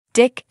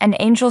Dick and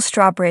Angel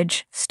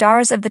Strawbridge,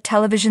 stars of the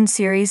television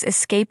series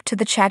Escape to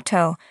the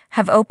Chateau,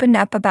 have opened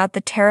up about the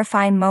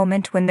terrifying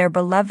moment when their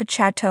beloved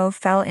chateau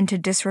fell into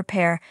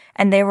disrepair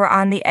and they were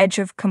on the edge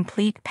of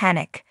complete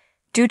panic.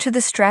 Due to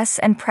the stress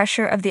and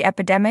pressure of the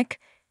epidemic,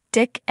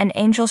 Dick and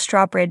Angel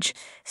Strawbridge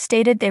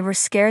stated they were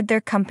scared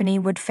their company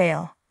would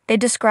fail. They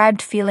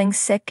described feeling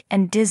sick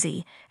and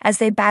dizzy as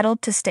they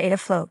battled to stay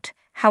afloat.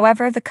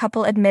 However, the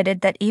couple admitted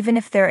that even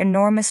if their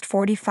enormous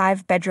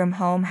 45-bedroom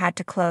home had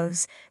to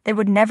close, they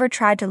would never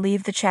try to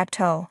leave the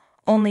chateau,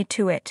 only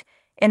to it,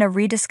 in a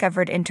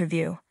rediscovered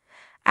interview.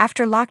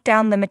 After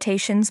lockdown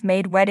limitations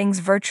made weddings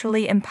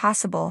virtually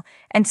impossible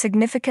and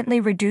significantly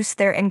reduced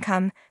their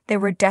income, they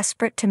were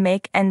desperate to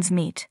make ends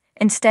meet.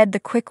 Instead, the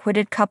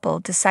quick-witted couple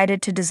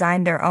decided to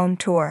design their own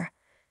tour.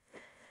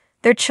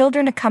 Their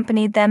children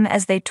accompanied them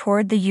as they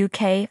toured the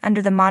UK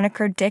under the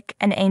moniker Dick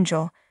and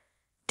Angel.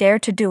 Dare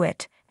to do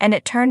it. And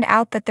it turned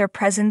out that their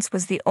presence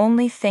was the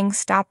only thing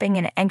stopping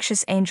an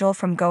anxious Angel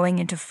from going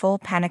into full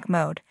panic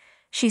mode.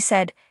 She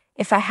said,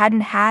 "If I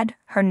hadn't had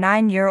her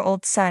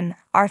 9-year-old son,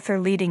 Arthur,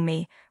 leading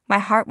me, my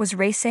heart was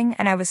racing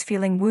and I was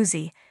feeling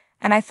woozy,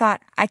 and I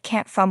thought, I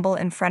can't fumble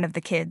in front of the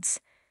kids."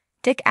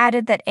 Dick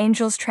added that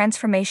Angel's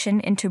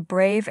transformation into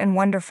brave and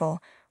wonderful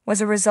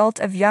was a result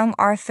of young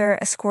Arthur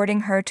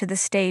escorting her to the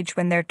stage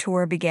when their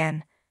tour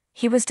began.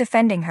 He was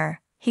defending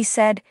her. He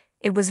said,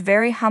 "It was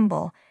very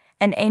humble,"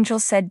 and Angel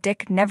said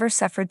Dick never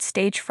suffered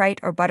stage fright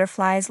or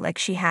butterflies like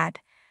she had.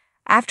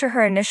 After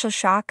her initial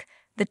shock,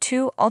 the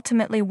two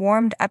ultimately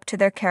warmed up to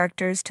their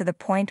characters to the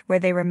point where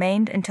they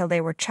remained until they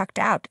were chucked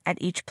out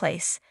at each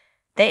place.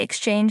 They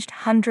exchanged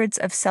hundreds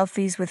of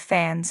selfies with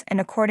fans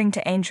and, according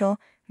to Angel,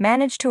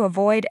 managed to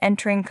avoid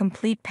entering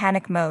complete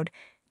panic mode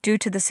due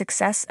to the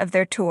success of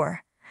their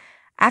tour.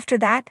 After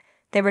that,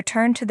 they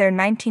returned to their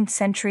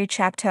 19th-century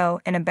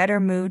chateau in a better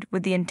mood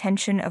with the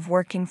intention of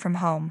working from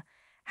home.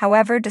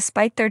 However,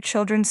 despite their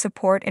children's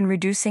support in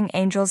reducing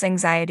Angel's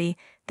anxiety,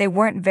 they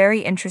weren't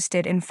very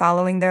interested in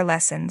following their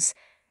lessons.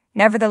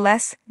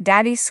 Nevertheless,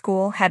 Daddy's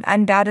school had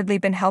undoubtedly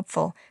been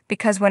helpful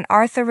because when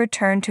Arthur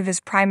returned to his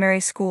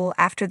primary school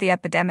after the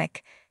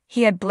epidemic,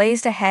 he had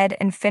blazed ahead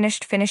and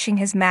finishing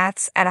his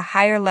maths at a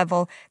higher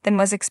level than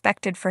was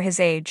expected for his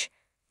age.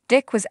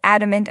 Dick was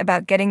adamant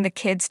about getting the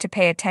kids to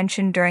pay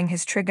attention during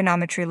his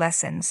trigonometry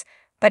lessons,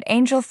 but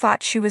Angel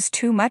thought she was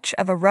too much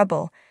of a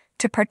rebel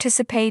to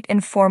participate in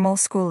formal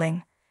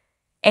schooling.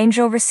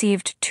 Angel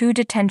received 2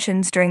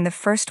 detentions during the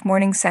first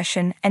morning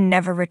session and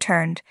never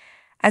returned.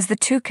 As the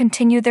two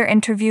continued their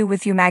interview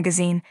with You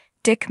magazine,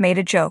 Dick made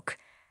a joke.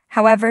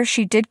 However,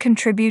 she did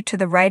contribute to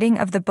the writing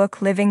of the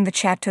book Living the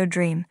Chateau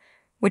Dream,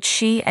 which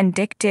she and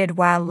Dick did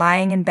while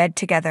lying in bed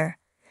together.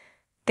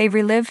 They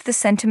relived the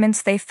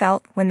sentiments they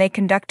felt when they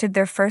conducted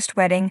their first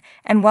wedding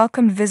and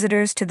welcomed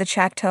visitors to the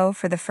chateau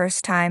for the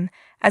first time,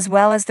 as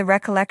well as the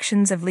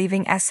recollections of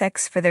leaving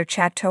Essex for their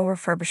chateau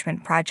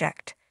refurbishment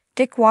project.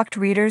 Dick walked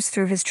readers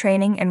through his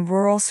training in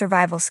rural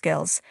survival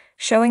skills,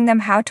 showing them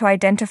how to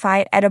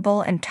identify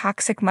edible and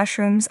toxic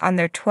mushrooms on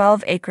their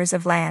 12 acres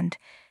of land.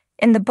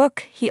 In the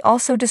book, he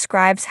also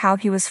describes how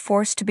he was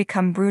forced to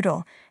become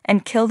brutal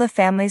and kill the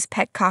family's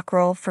pet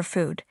cockerel for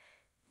food.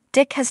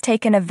 Dick has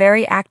taken a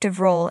very active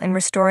role in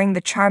restoring the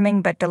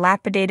charming but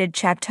dilapidated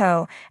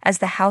chateau as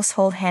the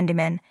household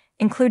handyman,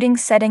 including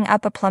setting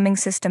up a plumbing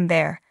system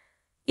there.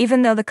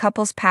 Even though the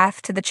couple's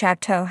path to the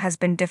chateau has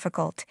been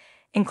difficult,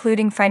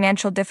 including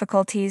financial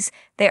difficulties,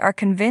 they are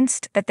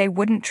convinced that they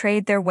wouldn't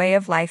trade their way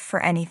of life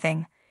for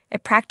anything.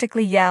 It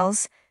practically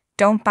yells,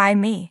 "Don't buy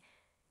me."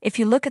 If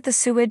you look at the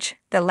sewage,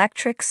 the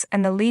electrics,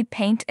 and the lead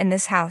paint in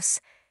this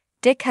house,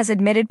 Dick has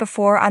admitted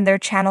before on their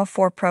Channel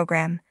 4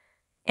 program.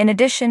 In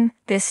addition,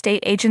 the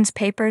estate agent's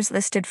papers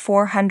listed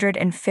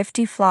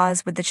 450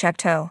 flaws with the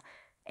chateau.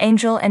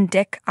 Angel and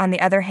Dick, on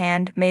the other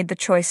hand, made the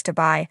choice to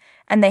buy,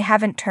 and they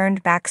haven't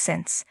turned back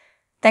since.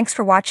 Thanks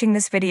for watching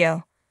this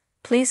video.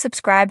 Please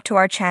subscribe to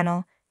our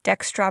channel, Dick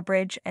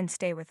Strawbridge, and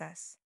stay with us.